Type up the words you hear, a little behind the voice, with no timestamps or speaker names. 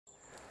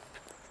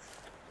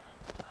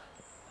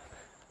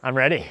I'm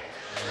ready.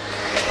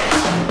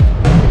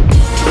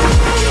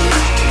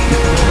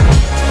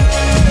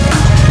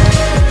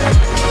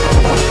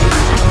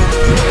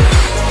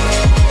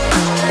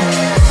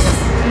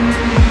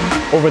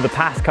 Over the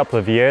past couple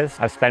of years,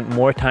 I've spent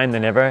more time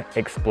than ever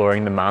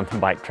exploring the mountain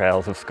bike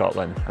trails of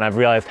Scotland, and I've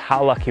realised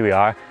how lucky we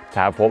are to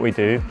have what we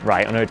do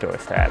right on our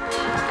doorstep.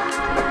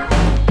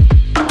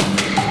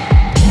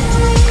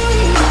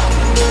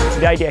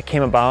 The idea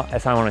came about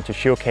as I wanted to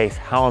showcase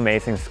how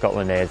amazing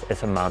Scotland is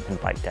as a mountain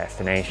bike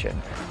destination.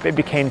 But it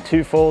became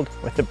twofold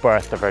with the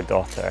birth of our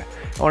daughter.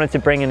 I wanted to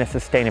bring in a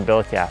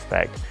sustainability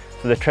aspect,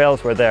 so the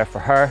trails were there for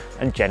her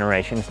and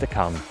generations to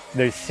come.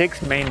 There's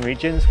 6 main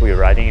regions we're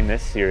riding in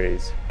this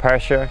series: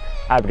 Perthshire,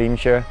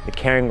 Aberdeenshire, the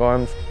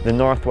Cairngorms, the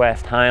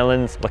Northwest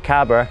Highlands,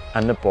 Lochaber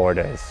and the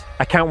Borders.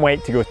 I can't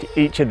wait to go to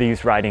each of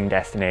these riding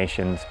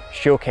destinations,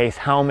 showcase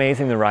how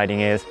amazing the riding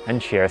is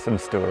and share some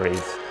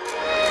stories.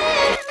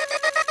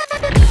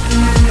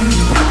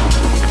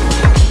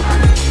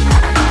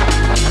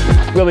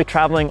 We'll be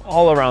travelling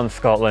all around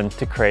Scotland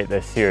to create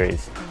this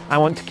series. I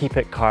want to keep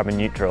it carbon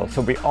neutral, so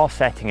we'll be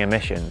offsetting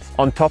emissions.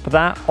 On top of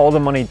that, all the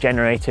money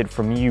generated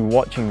from you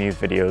watching these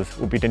videos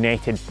will be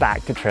donated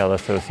back to trail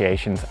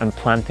associations and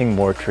planting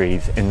more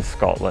trees in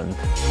Scotland.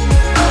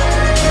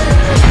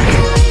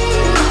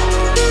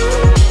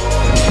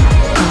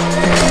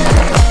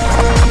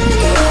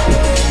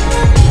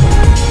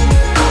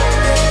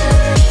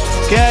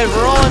 Okay,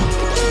 we're